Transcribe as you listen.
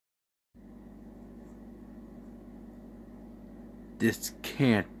This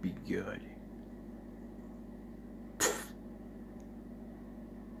can't be good.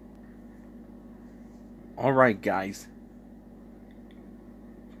 Alright, guys.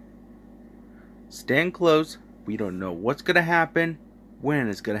 Stand close. We don't know what's gonna happen, when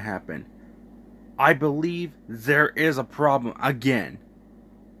it's gonna happen. I believe there is a problem again.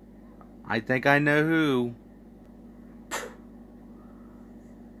 I think I know who.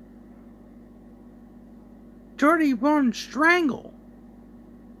 Dirty Bone Strangle.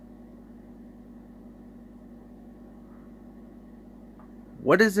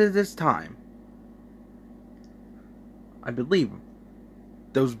 What is it this time? I believe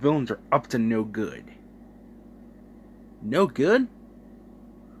those villains are up to no good. No good?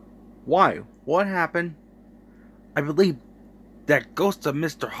 Why? What happened? I believe that ghost of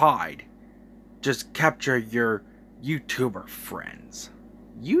Mr. Hyde just captured your YouTuber friends.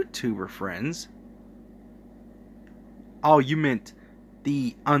 YouTuber friends? Oh, you meant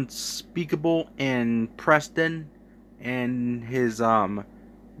the Unspeakable and Preston and his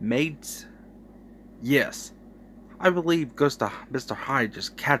mates? Yes. I believe Ghost of Mr. Hyde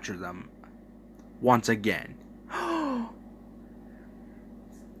just captured them once again.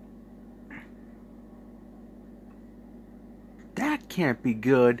 That can't be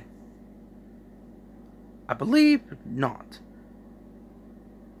good. I believe not.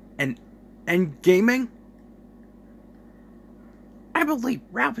 And gaming? I believe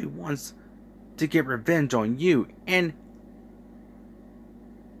Ralphie wants to get revenge on you, and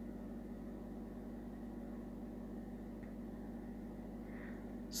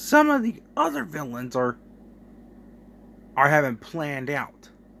some of the other villains are having planned out.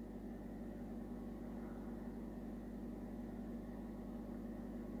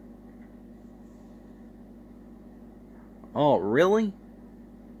 Oh, really?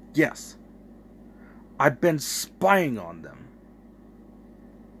 Yes. I've been spying on them.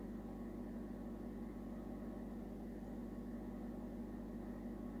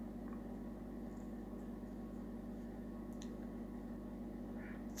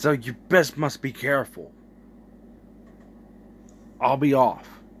 So you best must be careful. I'll be off.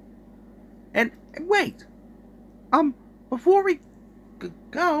 And wait. Before we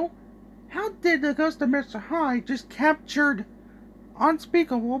go, how did the Ghost of Mr. Hyde just captured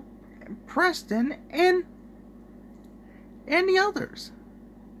Unspeakable, Preston, and the others?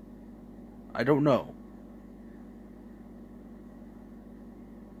 I don't know.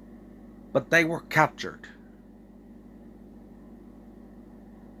 But they were captured.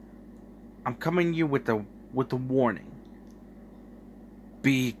 I'm coming to you with a warning.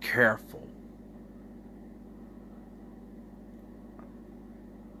 Be careful.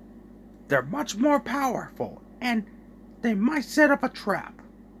 They're much more powerful, and they might set up a trap.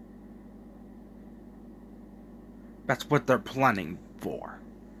 That's what they're planning for.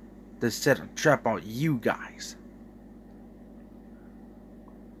 To set a trap on you guys.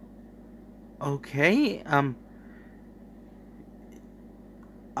 Okay,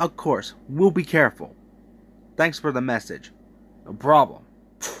 of course, we'll be careful. Thanks for the message. No problem.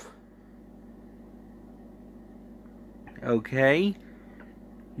 Okay,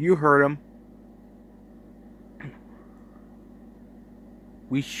 you heard him.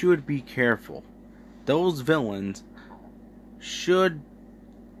 We should be careful. Those villains should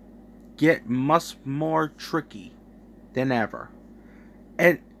get much more tricky than ever.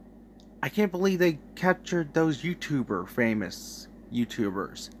 And I can't believe they captured those famous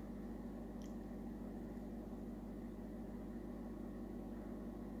YouTubers.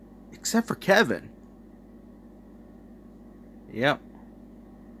 Except for Kevin. Yep.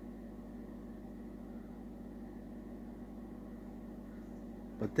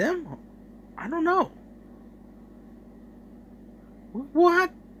 But them, I don't know. We'll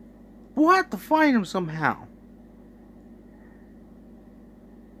have to find him somehow.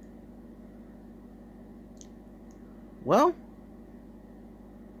 Well,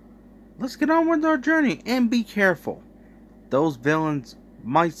 let's get on with our journey and be careful. Those villains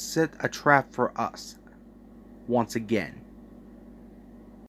might set a trap for us once again.